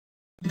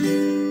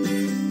Lovers,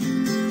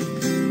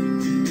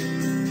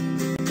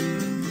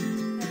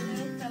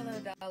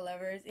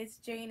 it's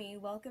Janie.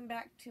 Welcome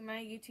back to my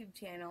YouTube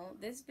channel.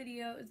 This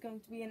video is going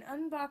to be an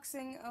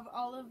unboxing of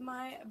all of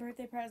my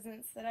birthday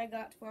presents that I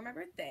got for my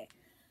birthday.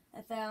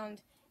 I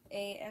found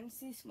I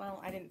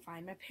didn't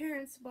find. My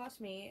parents bought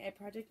me a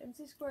Project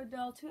MC2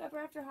 doll, 2 Ever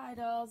After High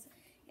dolls,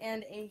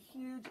 and a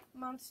huge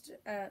Monster,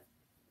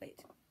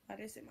 wait, how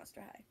did I say Monster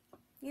High?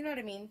 You know what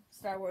I mean?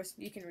 Star Wars,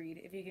 you can read.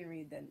 If you can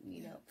read, then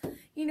you know.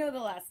 You know the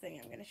last thing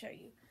I'm going to show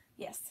you.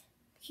 Yes,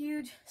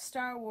 huge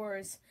Star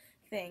Wars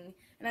thing,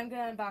 and I'm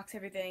going to unbox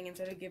everything and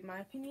sort of give my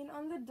opinion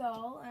on the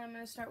doll. And I'm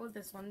going to start with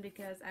this one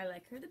because I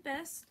like her the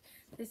best.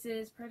 This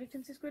is Project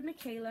MC2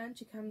 McKeyla, and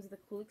she comes with a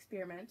cool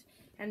experiment,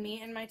 and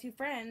me and my 2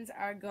 friends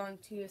are going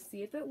to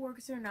see if it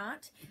works or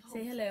not.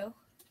 Say hello.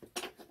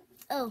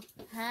 Oh,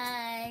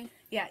 hi.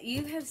 Yeah,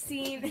 you've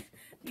seen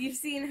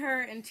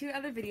her in 2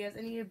 other videos,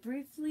 and you have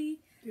briefly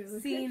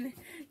seen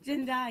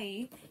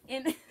Jendai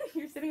in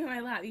you're sitting on my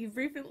lap. You've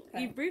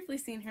briefly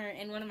seen her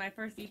in one of my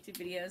first YouTube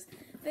videos.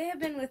 They have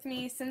been with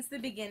me since the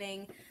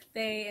beginning.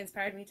 They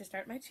inspired me to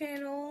start my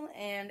channel,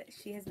 and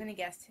she has been a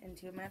guest in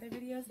 2 of my other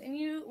videos, and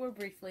you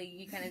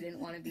kind of didn't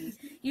want to be.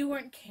 You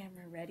weren't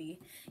camera ready.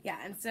 Yeah,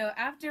 and so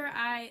after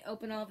I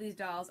open all of these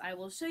dolls, I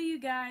will show you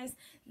guys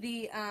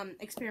the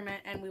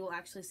experiment, and we will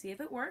actually see if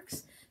it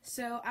works.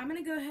 So I'm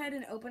going to go ahead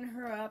and open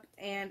her up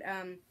and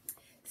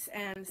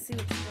see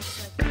what she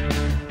looks like.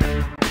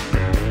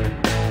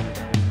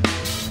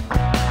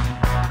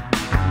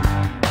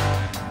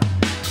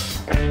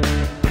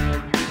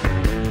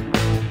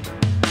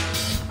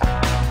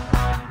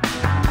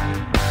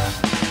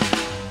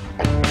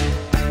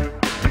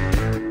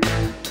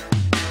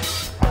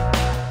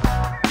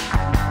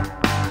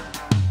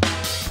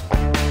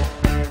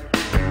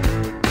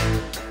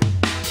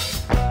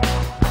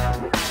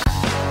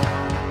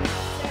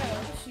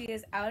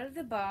 Out of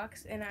the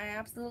box, and I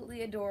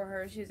absolutely adore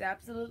her. She's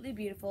absolutely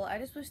beautiful. I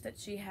just wish that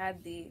she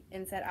had the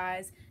inset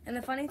eyes. And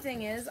the funny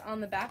thing is, on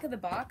the back of the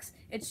box,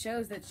 it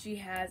shows that she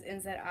has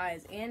inset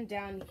eyes, and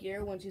down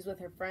here when she's with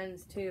her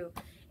friends too.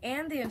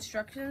 And the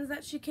instructions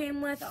that she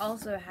came with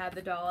also had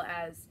the doll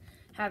as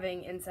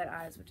having inset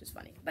eyes, which is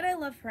funny. But I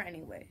love her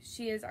anyway.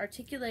 She is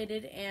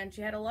articulated, and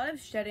she had a lot of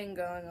shedding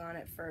going on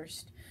at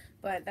first,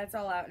 but that's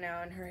all out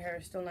now, and her hair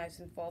is still nice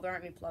and full. There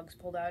aren't any plugs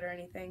pulled out or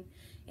anything.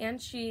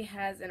 And she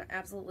has an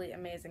absolutely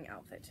amazing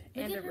outfit.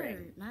 And a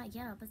ring.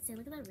 Yeah, but say,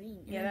 look at that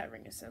ring. Yeah, that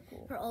ring is so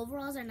cool. Her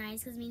overalls are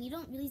nice, because, I mean, you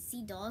don't really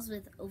see dolls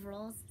with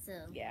overalls, so...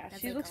 Yeah,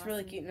 she looks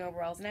really cute in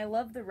overalls, and I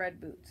love the red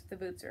boots. The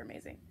boots are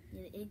amazing.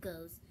 Yeah, it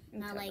goes.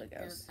 Not like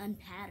the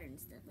unpatterned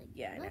stuff. Like,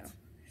 yeah, what? I know.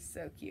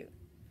 So cute.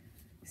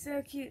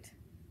 So cute.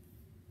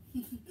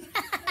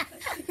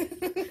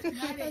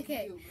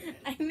 Okay.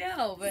 I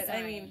know, but Sorry.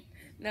 I mean...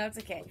 No, it's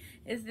okay.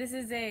 This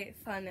is a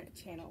fun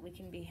channel. We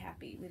can be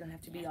happy. We don't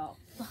have to be all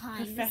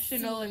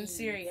professional and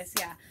serious.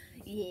 Yeah.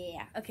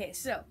 Yeah. Okay,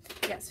 so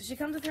she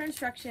comes with her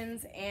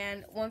instructions,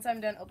 and once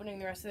I'm done opening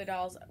the rest of the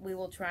dolls, we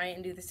will try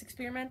and do this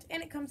experiment.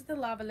 And it comes with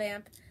a lava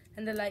lamp,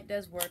 and the light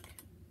does work,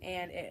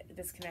 and it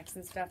disconnects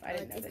and stuff. I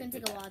didn't know it's that. It's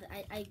gonna take a while.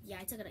 I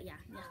took it. Yeah,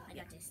 I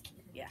got this.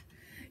 Yeah.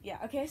 Yeah,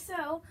 okay,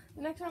 so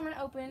the next one I'm going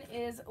to open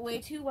is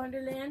Mc2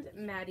 Wonderland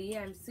Maddie.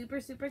 I'm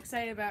super, super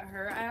excited about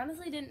her. I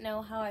honestly didn't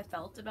know how I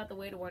felt about the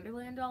Mc2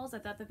 Wonderland dolls. I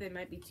thought that they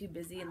might be too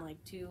busy and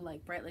too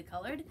brightly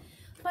colored.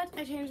 But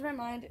I changed my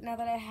mind now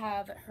that I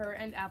have her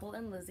and Apple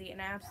and Lizzie,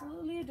 and I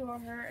absolutely adore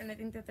her, and I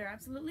think that they're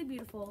absolutely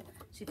beautiful.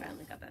 She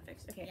finally got that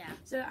fixed. Okay, yeah.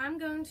 So I'm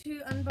going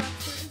to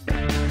unbox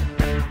her as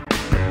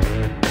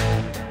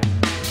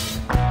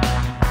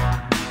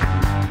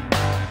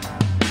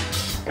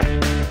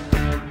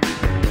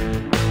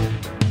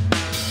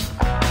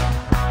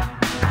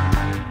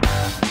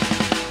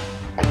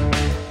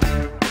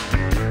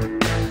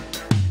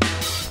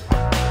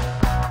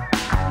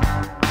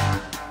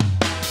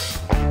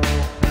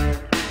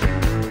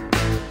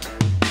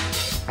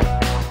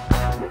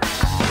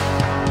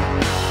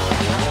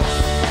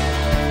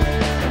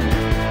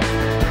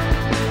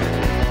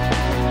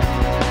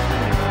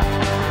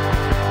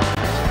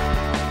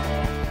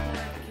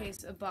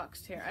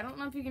boxed hair. I don't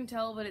know if you can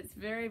tell, but it's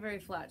very, very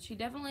flat. She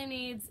definitely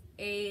needs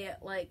a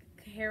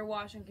hair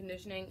wash and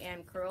conditioning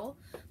and curl,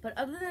 but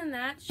other than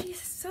that,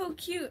 she's so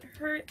cute.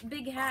 Her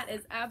big hat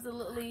is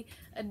absolutely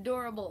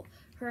adorable.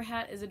 Her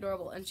hat is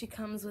adorable, and she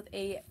comes with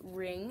a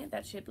ring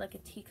that's shaped like a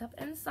teacup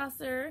and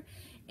saucer,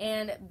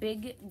 and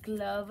big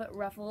glove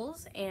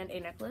ruffles, and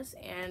a necklace,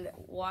 and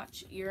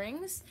watch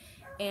earrings,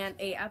 and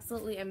a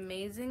absolutely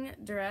amazing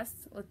dress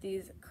with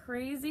these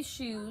crazy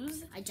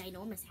shoes. A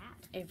ginormous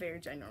hat. A very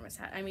ginormous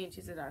hat. I mean,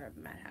 she's a daughter of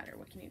Mad Hatter.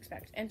 What can you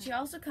expect? And she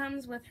also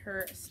comes with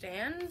her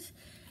stand,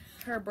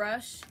 her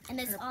brush, and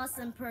this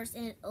awesome purse,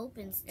 and it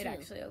opens too. It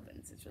actually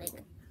opens. It's really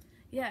cool.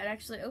 Yeah, it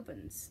actually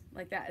opens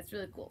like that. It's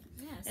really cool.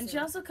 Yeah, and she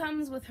also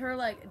comes with her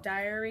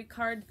diary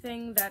card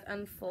thing that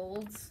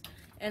unfolds,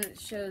 and it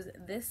shows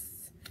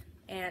this,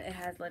 and it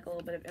has a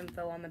little bit of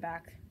info on the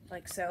back,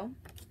 like so.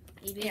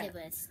 You read it,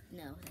 but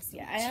no.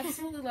 Yeah, I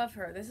absolutely love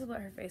her. This is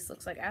what her face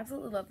looks like. I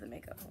absolutely love the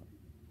makeup.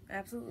 I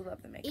absolutely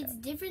love the makeup. It's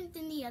different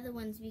than the other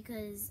ones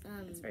because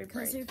It's very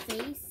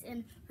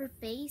her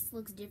face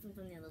looks different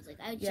from the others. Like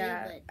I would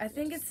yeah, say, I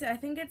think it's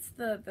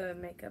the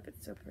makeup.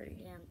 It's so pretty.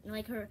 yeah, and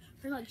like her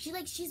like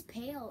she's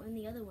pale in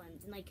the other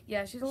ones, and like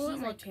Yeah, she's a little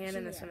more like, tan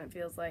in this one. It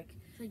feels like.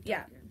 like Yeah.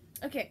 darker.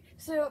 Okay,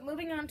 so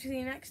moving on to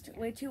the next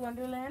Mc2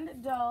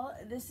 Wonderland doll.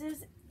 This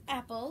is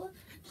Apple.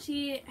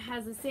 She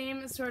has the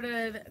same sort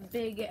of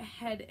big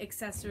head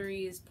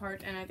accessories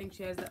part, and I think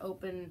she has the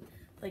opening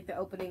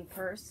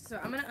purse. So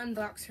I'm gonna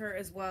unbox her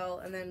as well,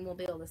 and then we'll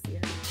be able to see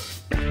her.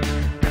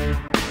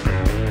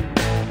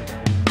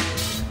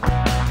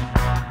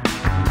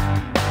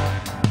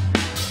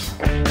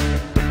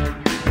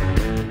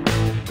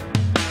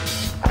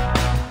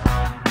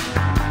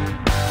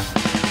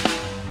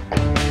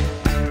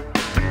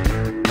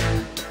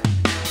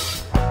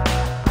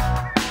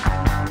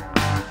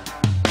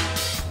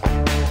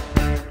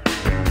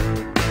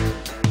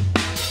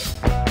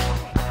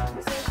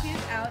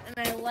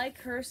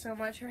 Her so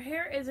much. Her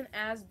hair isn't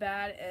as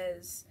bad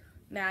as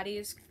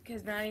Maddie's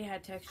because Maddie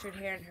had textured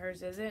hair and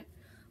hers isn't,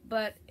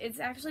 but it's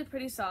actually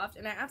pretty soft,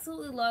 and I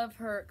absolutely love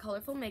her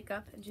colorful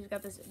makeup. And she's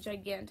got this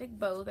gigantic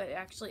bow that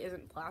actually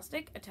isn't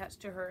plastic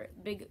attached to her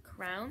big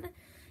crown,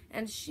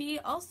 and she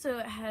also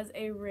has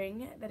a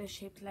ring that is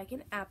shaped like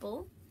an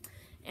apple,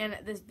 and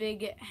this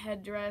big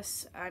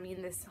headdress,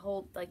 this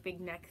whole like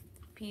big neck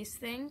piece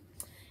thing,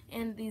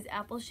 and these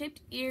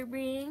apple-shaped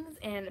earrings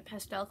and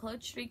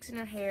pastel-colored streaks in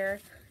her hair,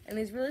 and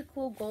these really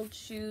cool gold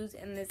shoes,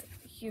 and this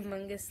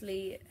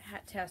humongously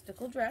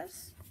hat-tastical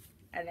dress.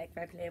 I like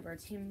my play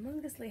words.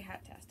 Humongously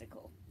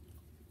hat-tastical.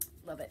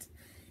 Love it.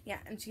 Yeah,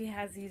 and she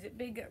has these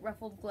big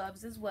ruffled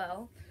gloves as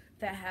well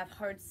that have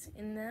hearts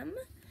in them.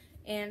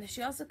 And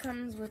she also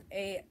comes with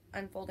a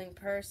unfolding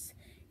purse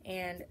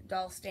and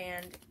doll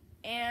stand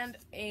and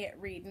a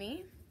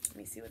readme. Let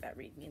me see what that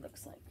readme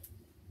looks like.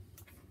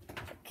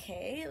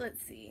 Okay,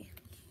 let's see.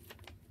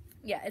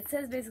 Yeah, it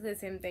says basically the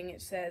same thing.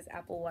 It says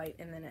Apple White,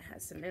 and then it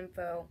has some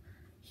info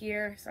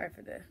here. Sorry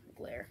for the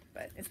glare,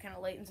 but it's kind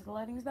of late and so the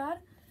lighting's bad.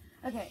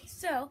 Okay,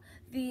 so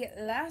the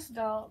last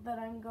doll that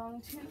I'm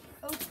going to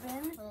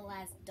open, The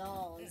last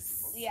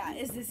dolls. yeah,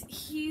 is this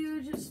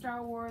huge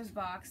Star Wars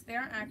box. They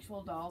aren't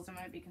actual dolls. They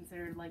might be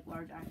considered like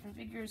large action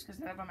figures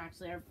because none of them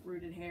actually have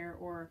rooted hair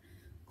or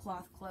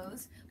cloth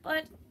clothes.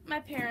 But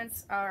my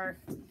parents are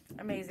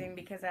amazing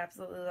because I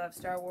absolutely love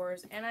Star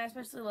Wars, and I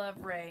especially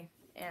love Rey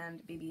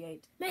and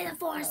BB-8. May the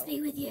Force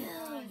be with you.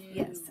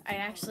 Yes, I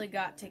actually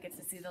got tickets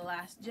to see The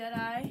Last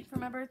Jedi for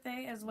my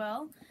birthday as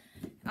well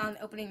on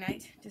opening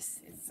night. It's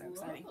so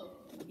exciting.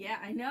 Yeah,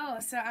 I know.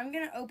 So I'm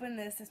gonna open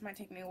this. This might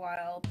take me a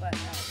while, but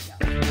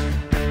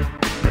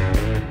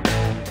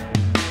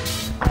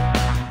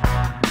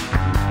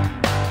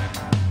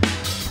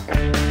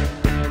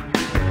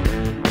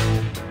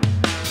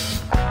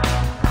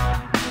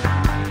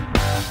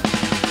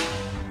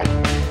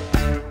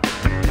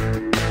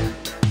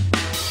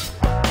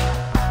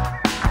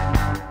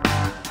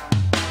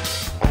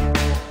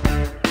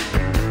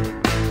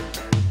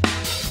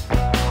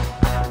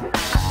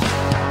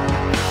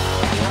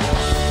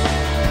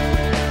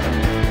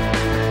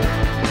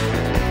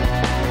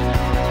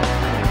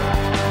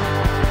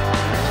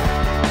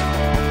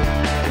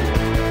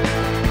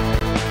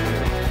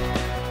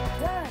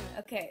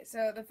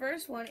so the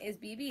first one is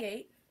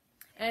BB-8,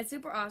 and it's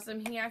super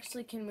awesome. He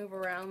actually can move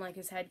around, like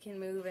his head can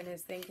move and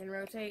his thing can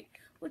rotate,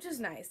 which is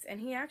nice. And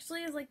he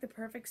actually is like the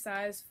perfect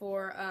size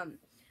for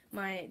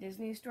my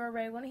Disney Store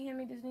Rey. Want to hand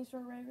me Disney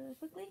Store Rey really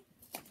quickly?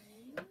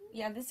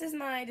 Yeah, this is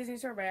my Disney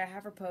Store Rey. I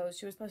have her posed.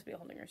 She was supposed to be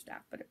holding her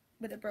staff, but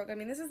it broke. I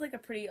mean, this is like a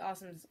pretty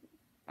awesome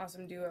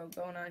duo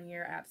going on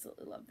here. I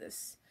absolutely love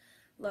this.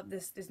 Love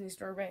this Disney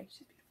Store Rey.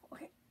 She's beautiful.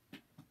 Okay.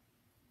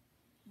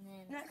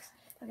 Next.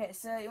 Okay,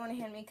 so you want to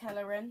hand me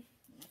Kylo Ren?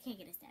 I can't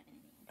get a stab in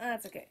it.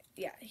 That's okay.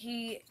 Yeah,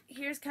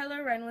 here's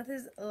Kylo Ren with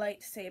his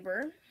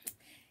lightsaber.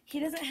 He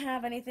doesn't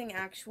have anything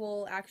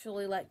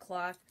actually like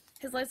cloth.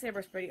 His lightsaber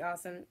is pretty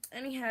awesome,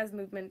 and he has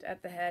movement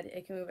at the head.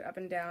 It can move it up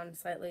and down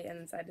slightly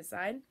and side to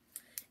side,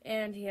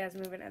 and he has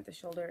movement at the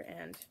shoulder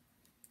and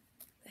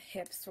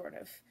hips, sort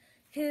of.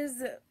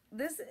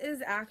 This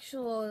is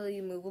actually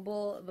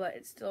movable, but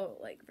it's still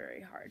like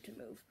very hard to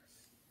move.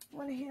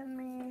 Want to hand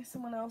me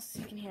someone else?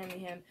 You can hand me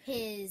him.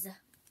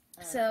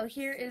 So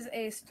here is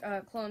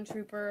a clone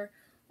trooper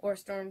or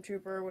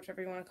stormtrooper,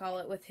 whichever you want to call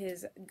it, with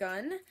his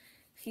gun.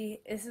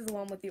 This is the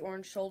one with the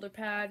orange shoulder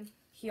pad.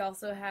 He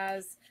also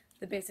has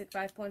the basic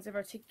 5 points of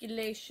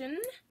articulation.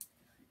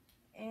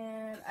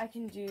 And I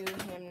can do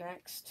him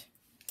next.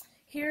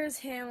 Here's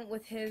him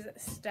with his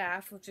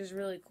staff, which is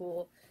really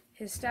cool.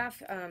 His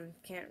staff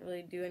can't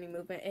really do any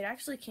movement. It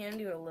actually can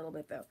do a little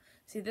bit, though.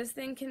 See, this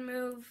thing can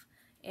move,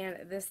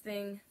 and this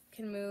thing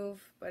can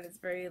move, but it's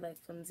very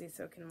like flimsy,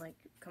 so it can like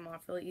come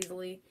off really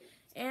easily.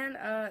 And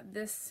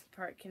this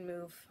part can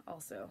move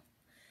also,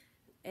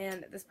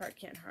 and this part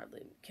can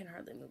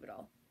hardly move at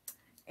all.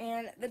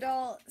 And the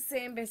doll,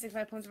 same basic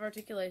 5 points of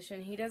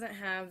articulation. He doesn't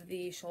have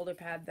the shoulder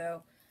pad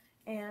though.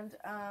 And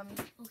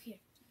here.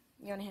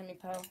 You want to hand me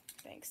Poe?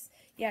 Thanks.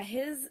 Yeah,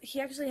 he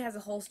actually has a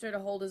holster to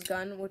hold his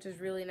gun, which is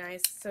really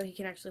nice, so he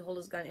can actually hold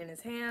his gun in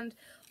his hand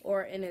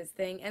or in his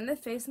thing. And the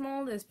face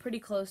mold is pretty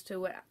close to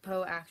what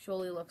Poe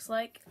actually looks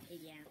like.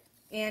 Yeah.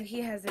 And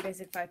he has the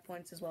basic 5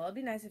 points as well. It'd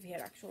be nice if he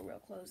had actual real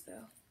clothes,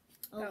 though.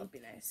 Oh, that would be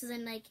nice. So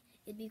then, like,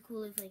 it'd be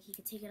cool if, like, he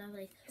could take it off,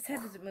 like... His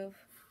head doesn't move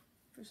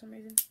for some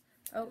reason.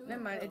 Oh,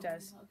 never mind. It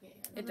does. Okay.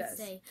 It does.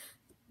 Say.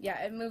 Yeah,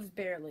 it moves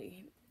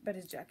barely, but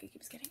his jacket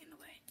keeps getting in the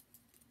way.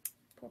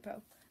 Poor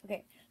Poe.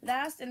 Okay,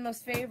 last and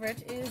most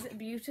favorite is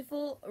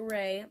beautiful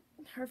Rey.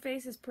 Her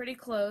face is pretty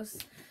close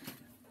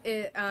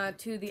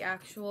to the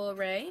actual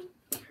Rey.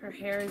 Her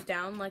hair is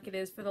down like it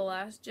is for The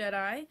Last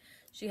Jedi.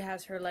 She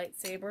has her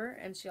lightsaber,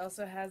 and she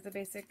also has the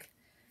basic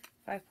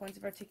 5 points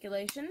of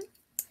articulation.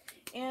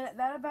 And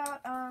that about,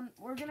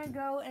 we're going to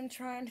go and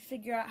try and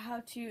figure out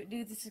how to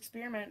do this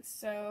experiment.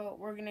 So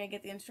we're going to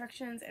get the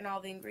instructions and all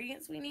the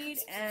ingredients we need,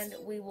 and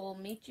we will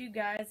meet you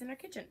guys in our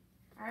kitchen.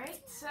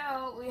 Alright,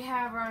 so we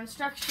have our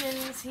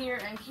instructions here,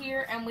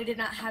 and we did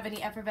not have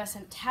any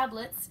effervescent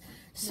tablets.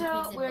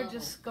 So we're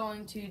just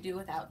going to do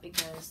without,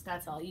 because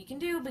that's all you can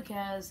do,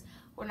 because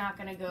we're not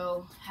going to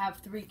go have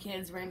 3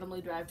 kids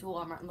randomly drive to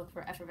Walmart and look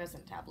for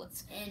effervescent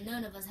tablets. And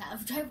none of us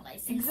have driver's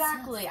license.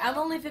 Exactly. I'm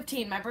only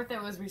 15. My birthday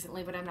was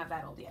recently, but I'm not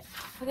that old yet.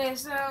 Okay,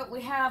 so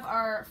we have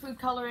our food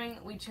coloring.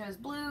 We chose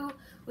blue.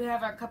 We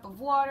have our cup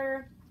of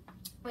water.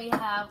 We don't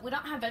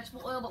have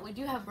vegetable oil, but we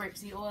do have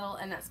grapeseed oil,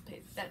 and that's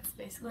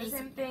basically the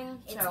same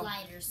thing. It's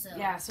lighter, so.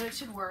 Yeah, so it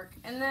should work.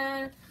 And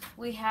then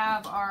we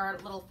have our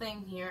little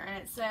thing here, and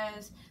it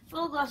says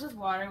fill a glass with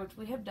water, which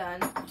we have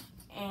done.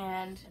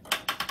 And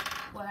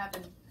what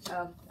happened?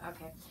 Oh,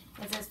 okay.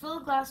 It says fill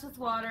a glass with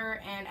water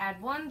and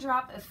add 1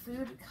 drop of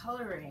food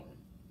coloring.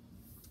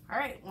 All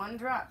right, 1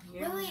 drop.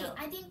 Here we Wait, go.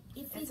 I think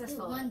if It you says put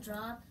fill 1 it.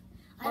 drop,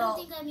 I Well- don't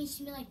think that means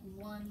you mean like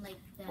 1 like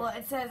that. Well,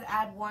 it says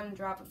add 1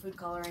 drop of food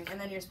coloring, and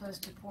then you're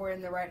supposed to pour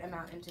in the right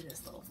amount into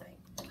this little thing.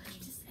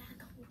 Just add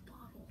a whole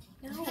bottle.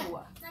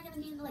 No, It's not gonna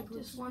be like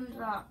just 1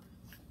 drop.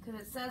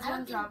 Because it says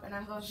 1 drop, and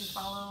I'm going to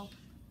follow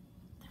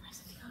the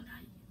recipe.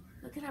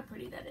 Look at how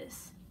pretty that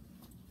is.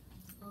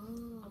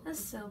 Oh.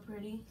 That's so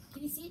pretty.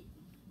 Can you see it?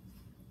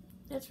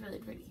 That's really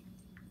pretty.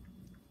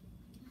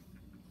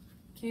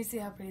 Can you see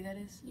how pretty that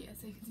is? Yes,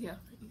 I can see how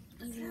pretty.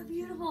 It's so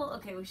beautiful.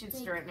 Okay, we should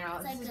stir it now.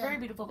 It's This like is a very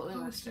beautiful, but we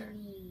must stir.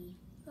 potion-y.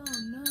 Oh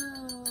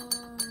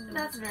no.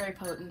 That's very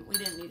potent. We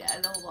didn't need to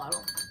add the whole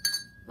bottle.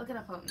 Look at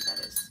how potent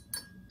that is.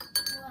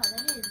 Wow,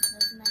 that's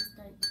a nice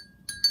start.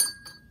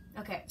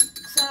 Okay,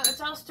 so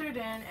it's all stirred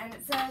in, and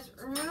it says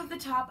remove the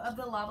top of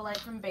the lava light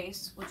from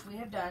base, which we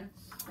have done.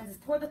 It says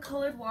pour the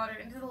colored water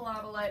into the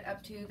lava light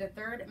up to the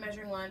 3rd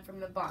measuring line from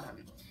the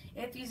bottom.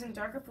 If using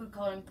darker food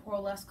coloring, pour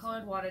less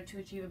colored water to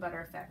achieve a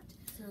better effect.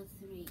 So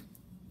 3.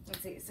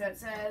 Let's see. So it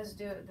says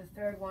do it the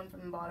 3rd one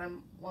from the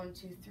bottom. 1,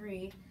 2,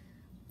 3.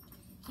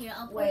 Here,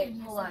 I'll put it Wait, in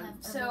here hold so I on. have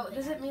So everything.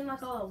 does it mean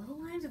like all the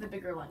little lines or the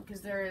bigger line?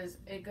 Because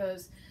it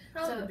goes.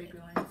 Probably So- the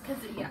bigger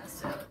lines.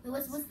 So Wait,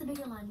 what's the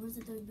bigger line? Where's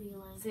the 3rd bigger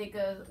line? see, it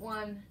goes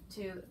 1,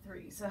 2,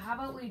 3. So how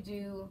about we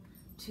do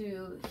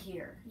 2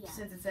 here, Yeah.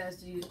 since it says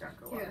to use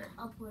darker water. Here.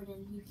 I'll pour it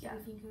in. You keep Yeah.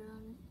 your finger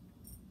on it.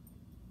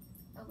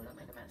 Oh, we don't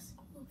make a mess.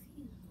 Oh,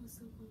 phew. That was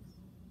so close.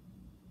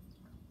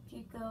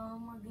 Keep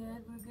going. We're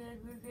good. We're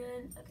good. We're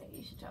good. Okay,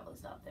 you should probably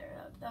stop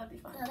there. That would be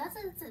fine. No, that's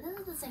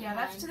the second Yeah,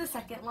 that's line. to the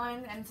 2nd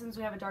line, and since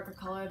we have a darker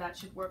color, that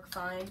should work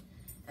fine.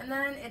 And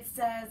then it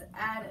says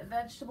add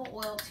vegetable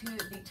oil to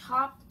the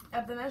top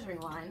of the measuring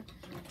line.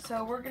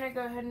 So we're going to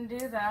go ahead and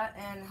do that,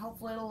 and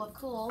hopefully it'll look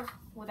cool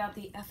without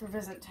the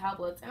effervescent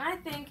tablets. And I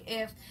think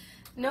if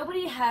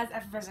nobody has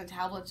effervescent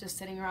tablets just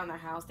sitting around their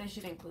house, they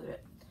should include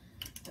it.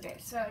 Okay,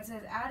 so it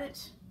says add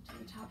it to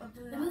the top of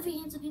the Move your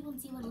hand so people can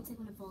see what it looks like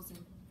when it falls in.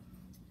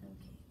 Okay.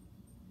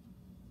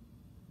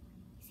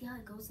 See how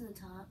it goes to the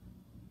top?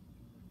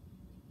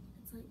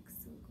 It's like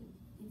so cool.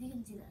 If you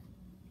can see that.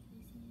 Can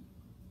you see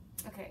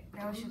it? Okay,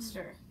 now we should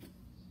stir.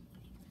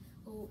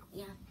 Oh,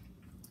 yeah.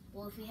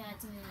 Well, if we had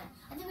something like that.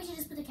 I think we should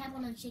just put the cap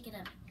on and shake it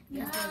up.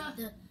 Yeah.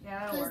 Because Yeah,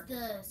 that'll work.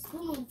 the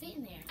spoon won't fit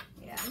in there.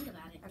 Yeah. Think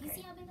about it. Do you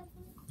Okay. see how big that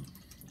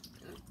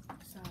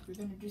is? Stop. We're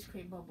gonna just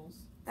create bubbles.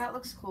 That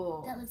looks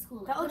cool. That looks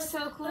cool. That looks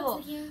so What cool.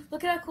 else here?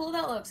 Look at how cool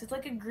that looks. It's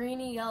like a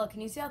greeny yellow.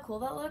 Can you see how cool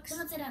that looks?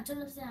 Turn it upside down. Turn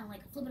it upside down.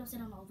 Like flip it upside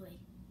down all the way.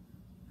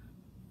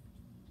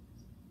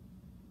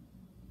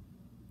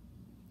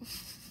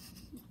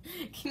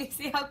 Can you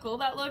see how cool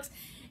that looks?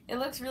 It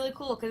looks really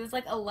cool because it's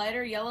like a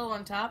lighter yellow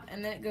on top,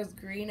 and then it goes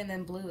green and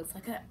then blue. It's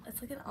like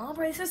an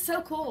ombre. This is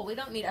so cool. We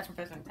don't need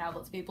effervescent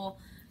tablets, people.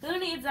 Who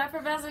needs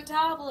effervescent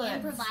tablets?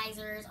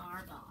 Improvisers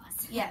are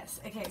boss. Yes.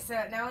 Okay.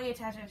 So now we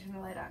attach it and turn the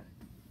light on.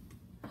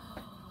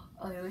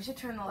 Okay, we should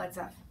turn the lights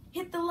off.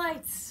 Hit the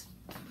lights.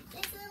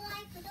 This is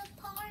like for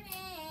the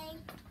party.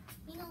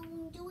 We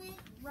gonna do it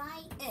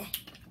right.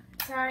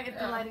 Sorry if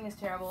the lighting is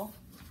terrible.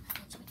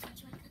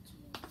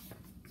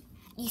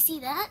 You see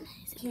that?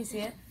 Can you see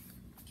it?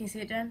 Can you see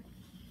it, Jen?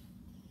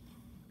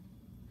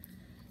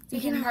 It's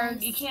like a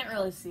nice- You can't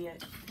really see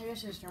it. Maybe I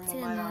should just turn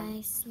one light on.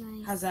 Nice.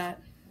 How's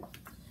that?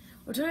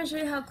 We're trying to show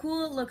you how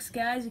cool it looks,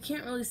 guys. You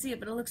can't really see it,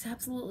 but it looks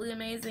absolutely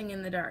amazing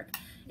in the dark.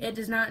 It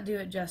does not do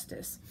it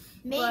justice.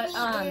 Maybe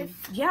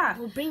yeah.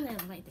 we'll bring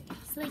that right there.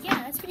 So yeah,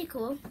 that's pretty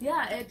cool.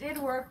 Yeah, it did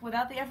work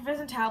without the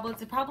effervescent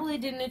tablets. It probably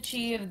didn't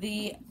achieve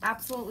the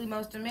absolutely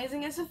most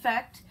amazingest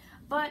effect.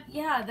 But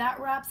yeah, that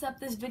wraps up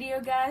this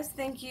video, guys.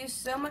 Thank you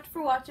so much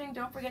for watching.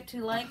 Don't forget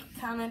to like,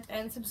 comment,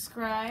 and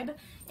subscribe.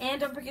 And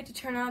don't forget to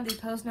turn on the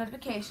post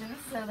notifications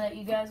so that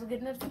you guys will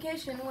get a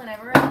notification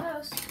whenever I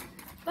post.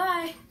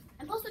 Bye!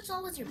 And post which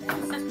song was your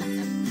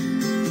best.